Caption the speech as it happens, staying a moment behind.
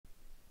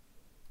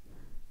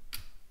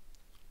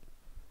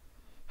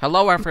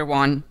Hello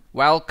everyone,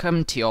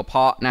 welcome to your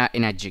partner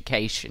in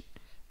education,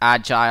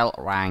 Agile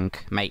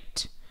Rank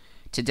Mate.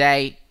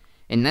 Today,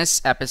 in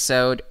this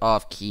episode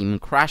of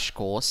Keam Crash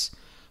Course,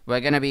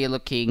 we're going to be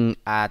looking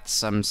at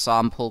some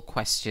sample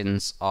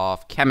questions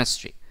of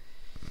chemistry.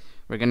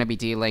 We're going to be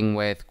dealing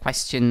with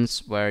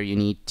questions where you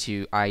need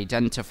to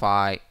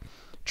identify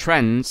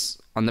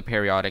trends on the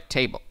periodic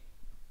table.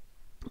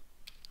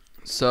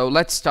 So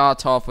let's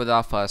start off with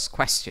our first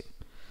question.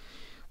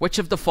 Which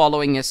of the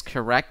following is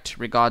correct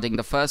regarding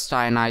the first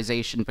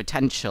ionization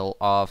potential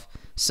of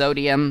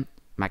sodium,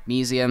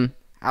 magnesium,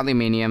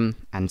 aluminium,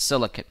 and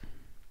silicon?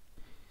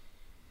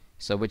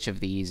 So which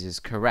of these is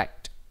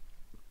correct?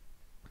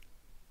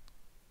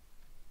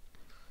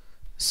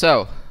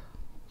 So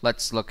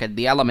let's look at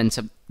the elements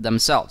of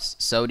themselves: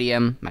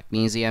 sodium,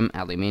 magnesium,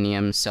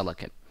 aluminium,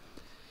 silicon.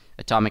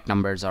 Atomic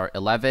numbers are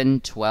 11,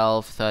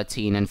 12,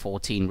 13, and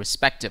 14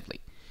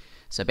 respectively.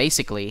 So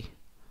basically,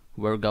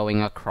 we're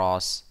going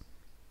across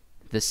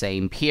the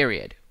same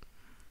period.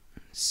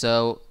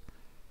 So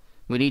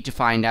we need to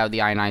find out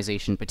the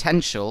ionization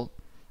potential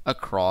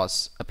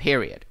across a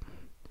period.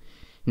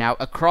 Now,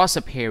 across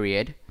a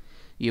period,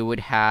 you would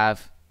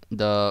have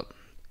the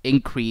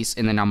increase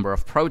in the number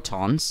of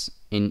protons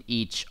in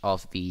each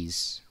of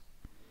these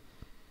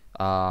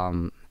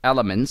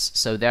elements.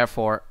 So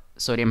therefore,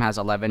 sodium has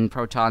 11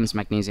 protons,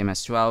 magnesium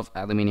has 12,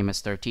 aluminium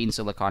has 13,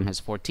 silicon has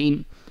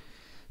 14.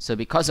 So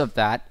because of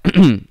that,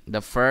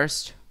 the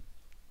first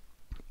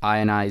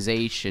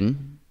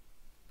ionization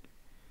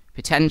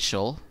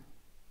potential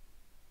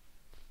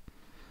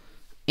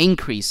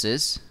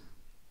increases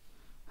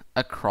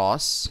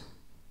across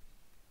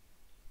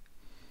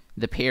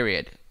the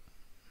period.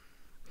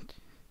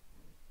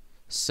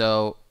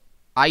 So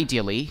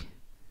ideally,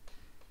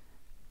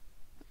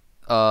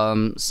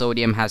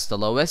 sodium has the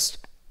lowest,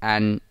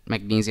 and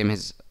magnesium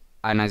has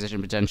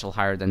ionization potential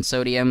higher than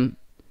sodium,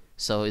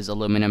 so is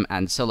aluminum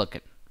and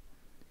silicon.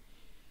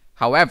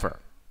 However,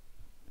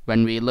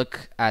 when we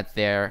look at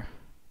their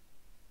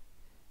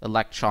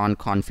electron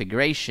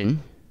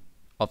configuration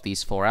of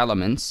these four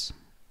elements,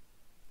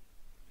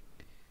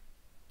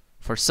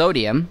 for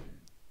sodium,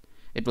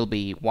 it will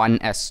be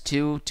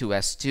 1s2,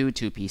 2s2,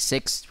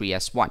 2p6,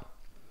 3s1.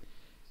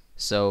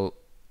 So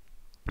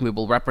we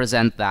will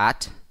represent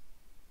that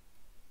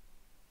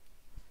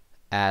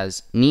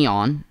as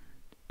neon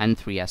and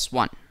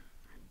 3s1.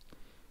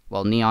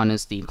 Well, neon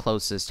is the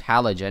closest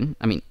halogen,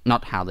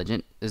 not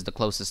halogen, is the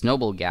closest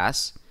noble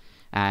gas,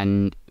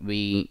 and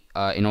we,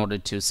 in order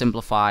to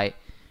simplify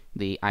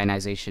the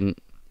ionization,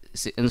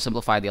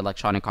 simplify the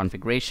electronic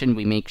configuration,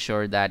 we make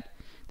sure that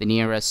the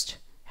nearest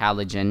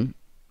halogen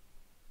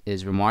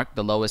is remarked,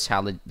 the lower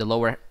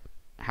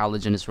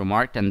halogen is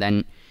remarked, and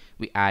then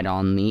we add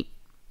on the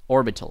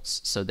orbitals.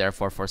 So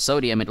therefore, for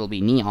sodium, it will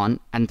be neon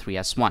and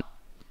 3s1.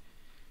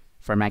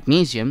 For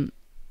magnesium,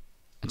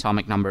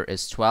 atomic number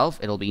is 12,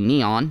 it'll be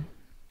neon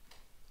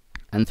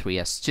and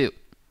 3s2.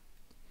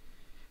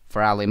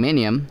 For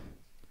aluminium,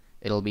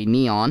 it'll be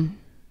neon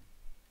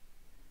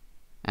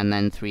and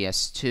then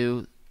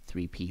 3s2,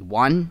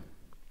 3p1.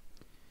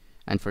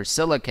 And for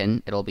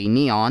silicon, it'll be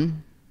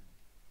neon,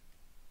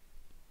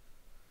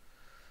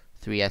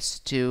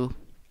 3s2,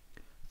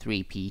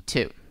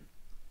 3p2.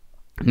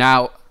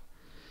 Now,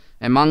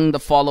 among the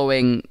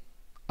following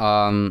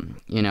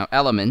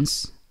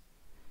elements,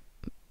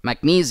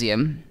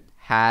 magnesium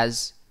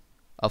has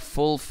a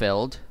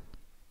fulfilled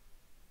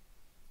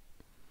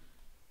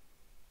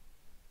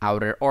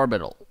outer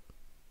orbital.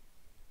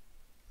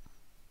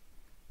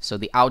 So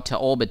the outer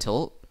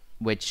orbital,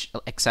 which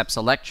accepts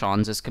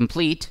electrons, is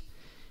complete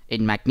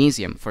in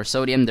magnesium. For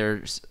sodium,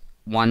 there's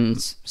one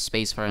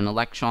space for an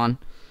electron.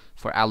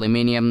 For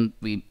aluminium,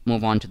 we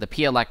move on to the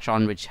p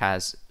electron, which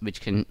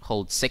can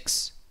hold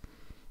 6.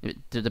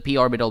 To the p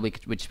orbital,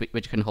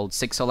 which can hold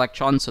 6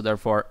 electrons. So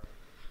therefore,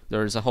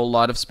 there's a whole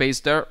lot of space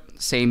there.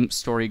 Same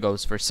story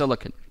goes for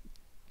silicon.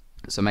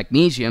 So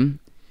magnesium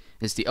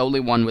is the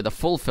only one with a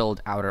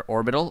fulfilled outer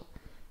orbital,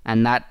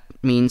 and that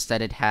means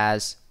that it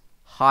has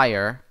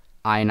higher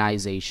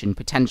ionization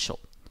potential.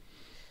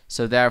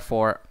 So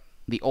therefore,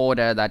 the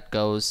order that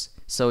goes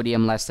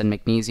sodium less than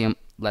magnesium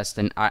less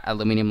than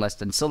aluminium less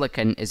than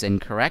silicon is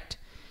incorrect,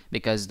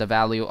 because the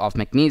value of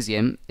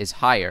magnesium is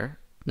higher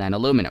than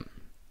aluminum.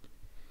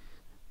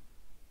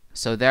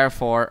 So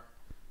therefore,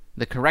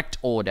 the correct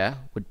order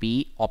would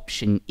be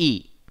option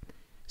E: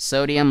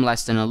 sodium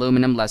less than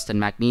aluminum less than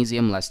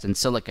magnesium less than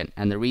silicon.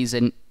 And the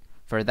reason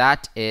for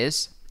that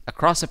is,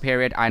 across a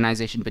period,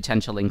 ionization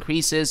potential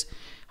increases.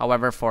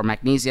 However, for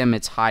magnesium,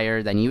 it's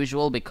higher than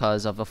usual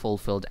because of a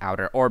fulfilled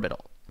outer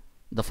orbital.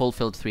 The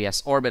fulfilled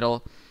 3s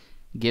orbital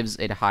gives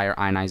it a higher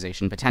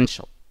ionization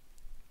potential.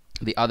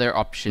 The other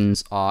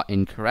options are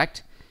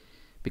incorrect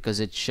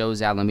because it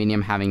shows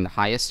aluminium having the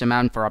highest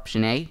amount for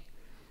option A.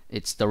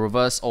 It's the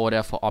reverse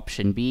order for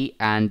option B,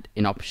 and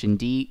in option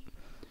D,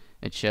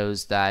 it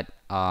shows that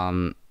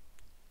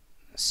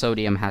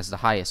sodium has the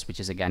highest, which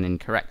is again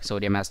incorrect.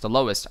 Sodium has the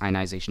lowest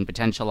ionization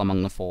potential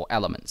among the four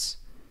elements.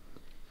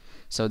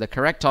 So the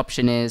correct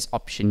option is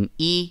option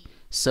E: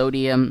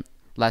 sodium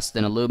less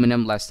than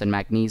aluminum, less than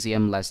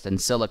magnesium, less than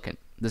silicon.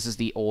 This is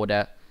the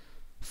order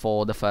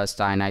for the first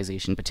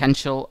ionization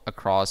potential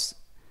across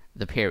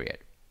the period.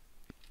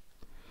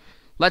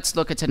 Let's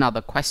look at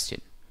another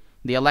question.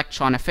 The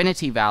electron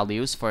affinity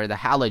values for the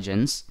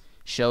halogens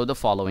show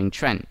the following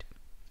trend.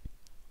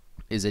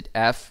 Is it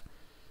F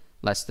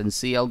less than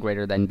Cl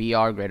greater than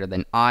Br greater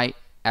than I,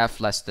 F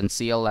less than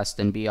Cl less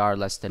than Br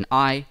less than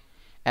I,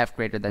 F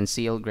greater than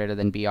Cl greater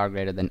than Br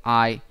greater than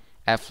I,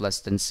 F less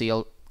than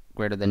Cl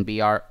greater than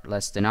Br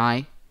less than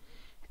I,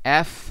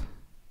 F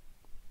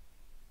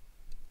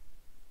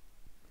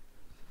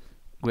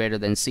greater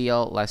than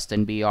Cl less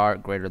than Br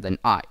greater than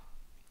I.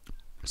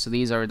 So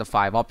these are the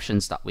 5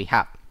 options that we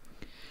have.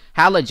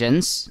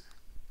 Halogens,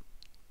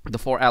 the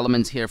 4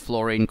 elements here,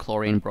 fluorine,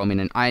 chlorine, bromine,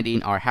 and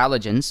iodine, are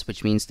halogens,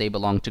 which means they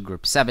belong to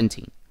group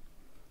 17.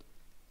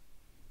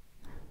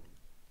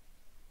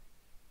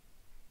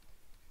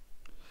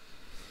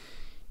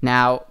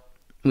 Now,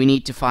 we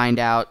need to find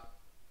out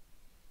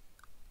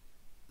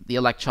the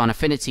electron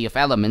affinity of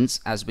elements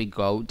as we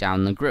go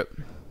down the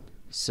group.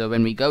 So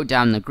when we go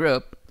down the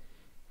group,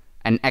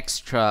 an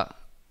extra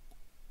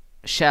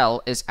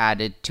shell is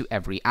added to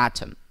every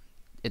atom,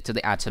 to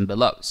the atom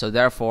below. So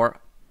therefore,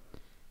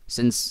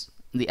 since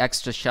the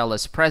extra shell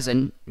is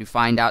present, we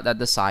find out that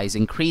the size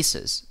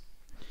increases.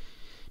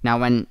 Now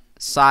when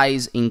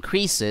size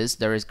increases,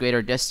 there is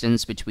greater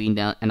distance between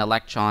an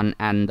electron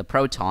and the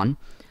proton,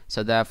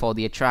 so therefore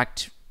the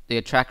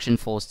attraction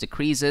force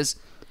decreases.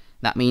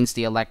 That means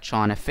the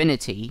electron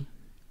affinity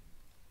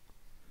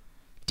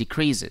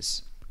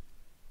decreases.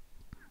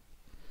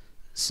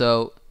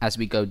 So as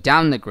we go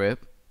down the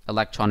group,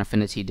 electron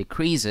affinity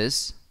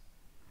decreases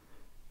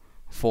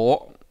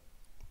for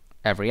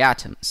every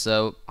atom.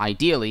 So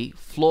ideally,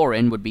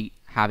 fluorine would be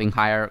having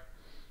higher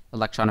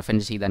electron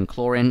affinity than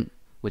chlorine,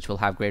 which will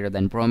have greater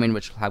than bromine,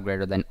 which will have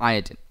greater than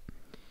iodine.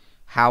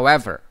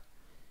 However,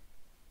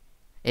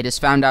 it is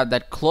found out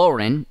that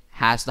chlorine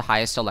has the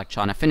highest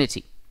electron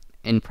affinity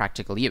in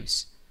practical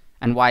use.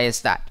 And why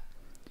is that?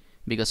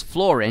 Because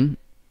fluorine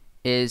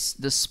is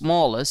the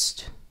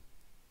smallest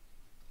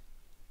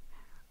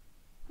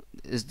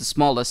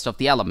of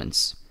the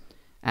elements,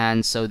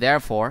 and so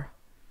therefore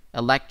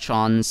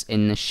electrons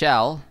in the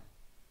shell,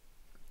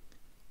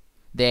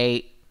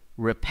 they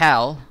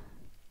repel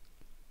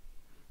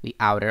the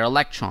outer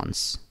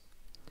electrons,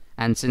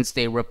 and since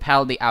they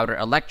repel the outer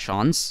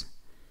electrons,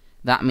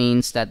 that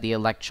means that the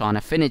electron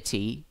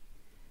affinity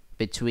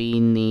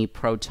between the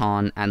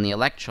proton and the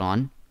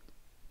electron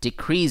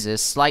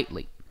decreases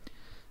slightly.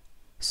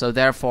 So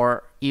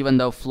therefore, even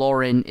though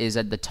fluorine is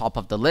at the top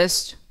of the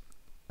list,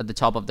 at the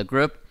top of the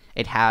group,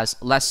 it has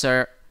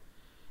lesser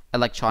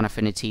electron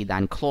affinity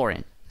than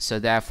chlorine. So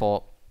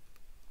therefore,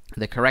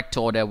 the correct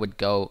order would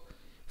go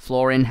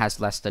fluorine has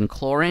less than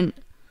chlorine,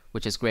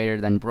 which is greater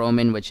than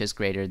bromine, which is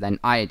greater than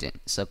iodine.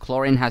 So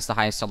chlorine has the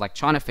highest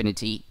electron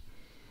affinity,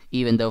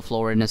 even though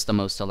fluorine is the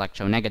most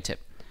electronegative.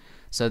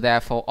 So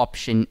therefore,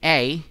 option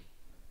A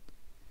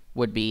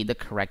would be the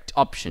correct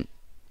option.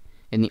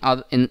 In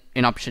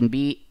option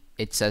B,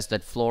 it says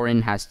that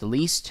fluorine has the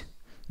least,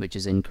 which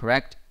is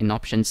incorrect. In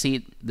option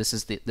C,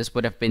 this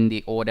would have been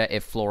the order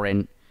if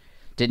fluorine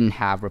didn't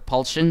have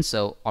repulsion,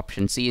 so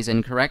option C is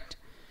incorrect.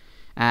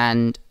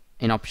 And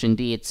in option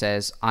D, it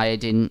says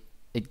iodine,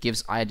 it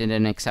gives iodine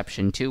an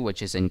exception too,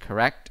 which is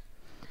incorrect.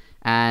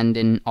 And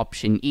in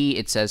option E,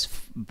 it says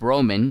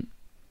bromine,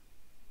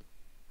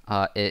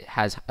 it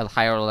has a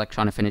higher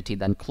electron affinity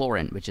than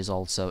chlorine, which is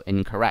also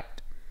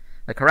incorrect.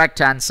 The correct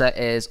answer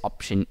is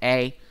option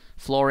A.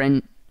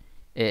 Fluorine,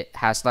 it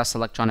has less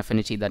electron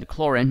affinity than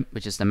chlorine,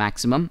 which is the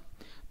maximum.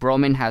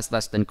 Bromine has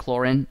less than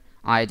chlorine.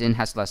 Iodine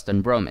has less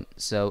than bromine.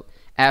 So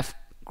F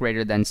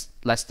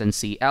less than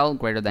Cl,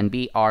 greater than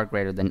Br,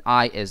 greater than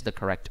I is the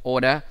correct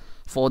order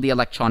for the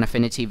electron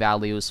affinity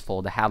values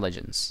for the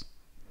halogens.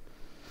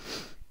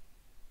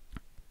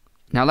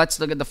 Now let's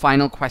look at the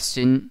final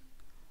question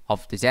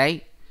of the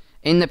day.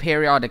 In the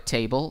periodic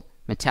table,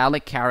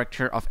 metallic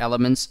character of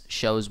elements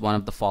shows one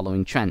of the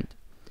following trend.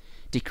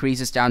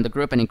 Decreases down the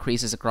group and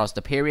increases across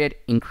the period,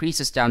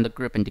 increases down the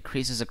group and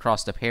decreases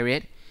across the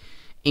period,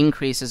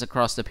 increases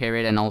across the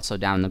period and also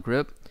down the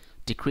group,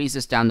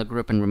 decreases down the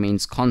group and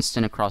remains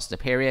constant across the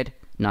period,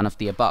 none of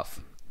the above.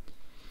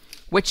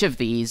 Which of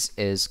these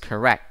is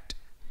correct?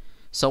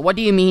 So what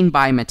do you mean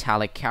by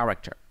metallic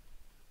character?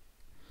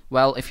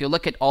 Well, if you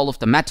look at all of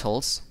the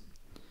metals,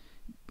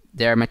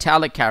 their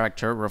metallic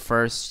character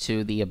refers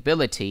to the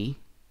ability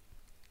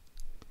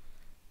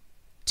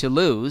to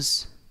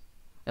lose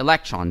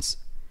electrons.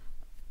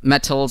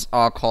 Metals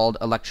are called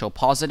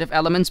electropositive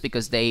elements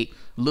because they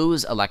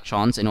lose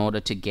electrons in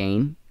order to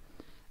gain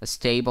a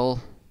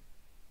stable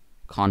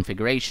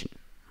configuration.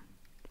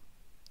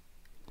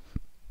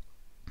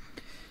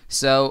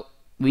 So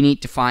we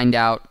need to find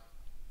out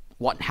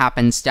what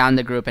happens down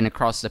the group and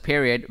across the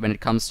period when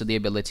it comes to the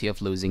ability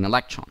of losing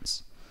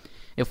electrons.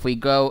 If we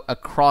go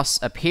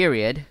across a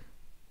period,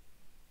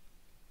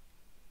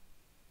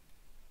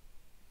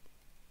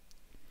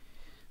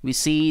 we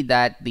see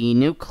that the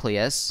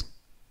nucleus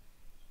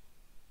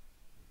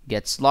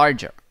gets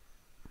larger.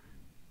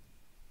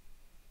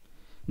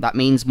 That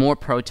means more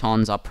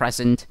protons are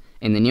present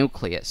in the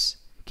nucleus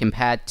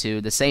compared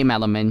to the same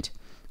element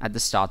at the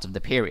start of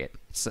the period,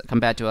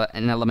 compared to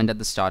an element at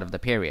the start of the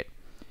period.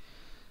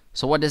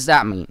 So what does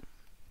that mean?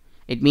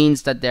 It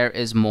means that there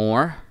is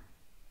more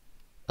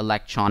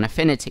electron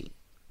affinity.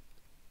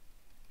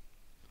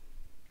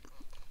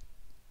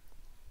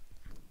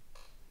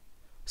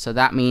 So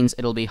that means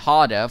it'll be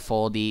harder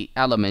for the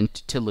element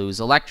to lose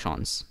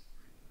electrons.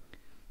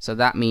 So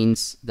that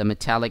means the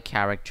metallic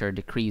character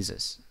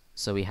decreases.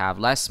 So we have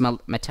less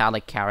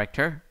metallic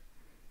character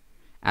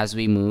as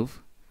we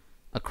move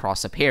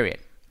across a period.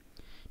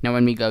 Now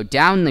when we go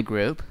down the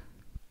group,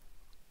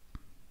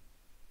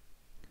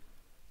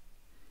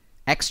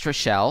 extra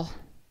shell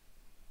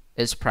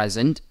is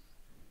present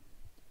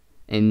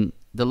in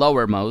the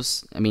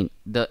lowermost. I mean,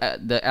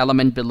 the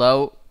element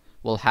below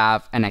will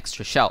have an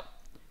extra shell.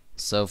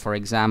 So for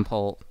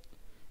example,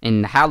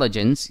 in the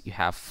halogens, you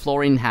have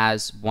fluorine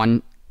has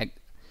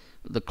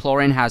the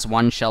chlorine has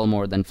one shell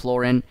more than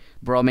fluorine,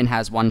 bromine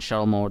has one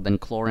shell more than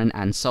chlorine,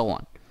 and so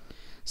on.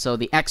 So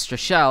the extra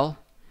shell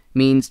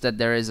means that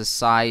there is a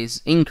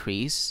size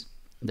increase,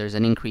 there's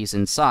an increase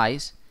in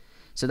size.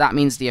 So that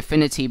means the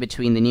affinity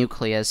between the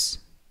nucleus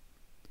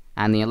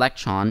and the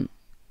electron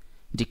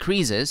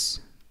decreases,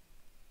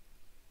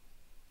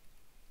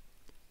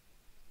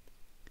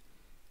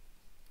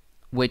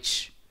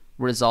 which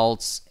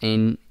results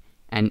in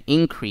an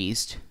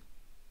increased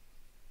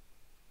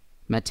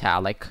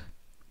metallic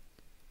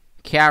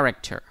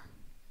character.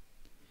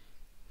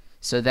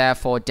 So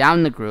therefore,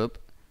 down the group,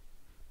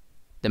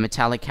 the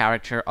metallic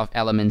character of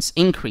elements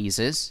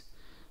increases,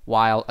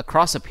 while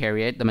across a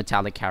period, the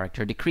metallic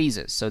character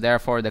decreases. So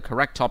therefore, the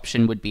correct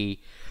option would be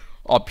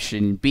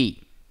option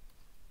B.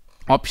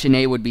 Option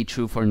A would be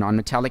true for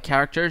non-metallic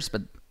characters,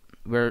 but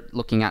we're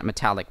looking at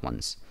metallic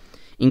ones.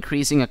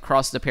 Increasing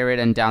across the period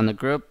and down the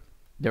group,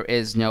 there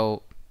is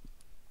no,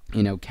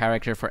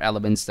 character for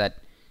elements that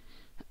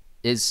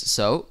is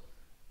so,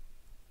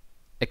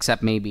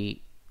 except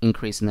maybe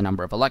increase in the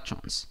number of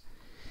electrons.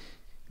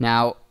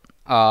 Now,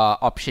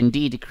 option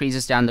D,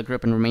 decreases down the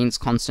group and remains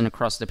constant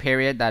across the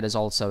period. That is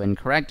also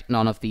incorrect.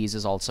 None of these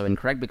is also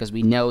incorrect because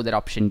we know that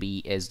option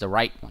B is the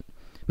right one.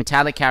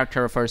 Metallic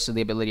character refers to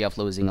the ability of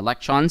losing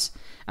electrons.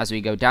 As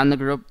we go down the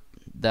group,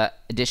 the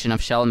addition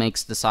of shell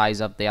makes the size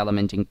of the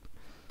element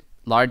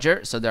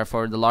larger. So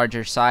therefore, the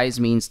larger size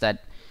means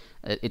that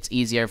it's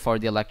easier for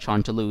the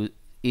element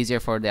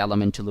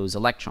to lose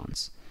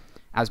electrons.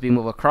 As we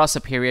move across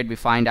a period, we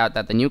find out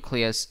that the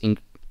nucleus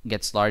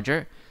gets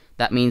larger.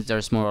 That means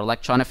there's more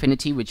electron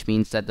affinity, which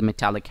means that the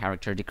metallic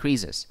character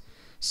decreases.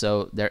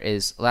 So there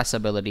is less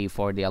ability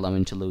for the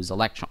element to lose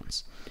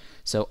electrons.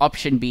 So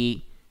option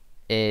B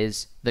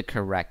is the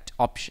correct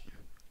option.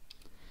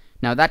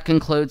 Now that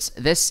concludes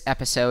this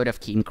episode of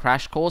Keam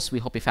Crash Course. We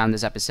hope you found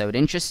this episode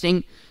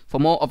interesting. For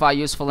more of our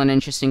useful and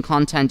interesting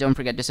content, don't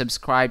forget to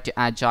subscribe to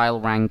Agile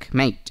Rank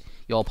Mate,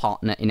 your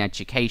partner in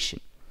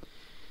education.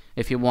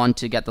 If you want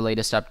to get the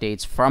latest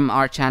updates from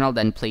our channel,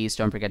 then please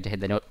don't forget to hit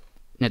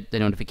the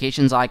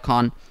notifications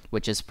icon,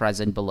 which is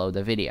present below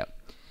the video.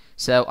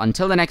 So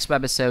until the next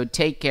episode,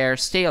 take care,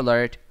 stay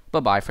alert,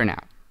 bye-bye for now.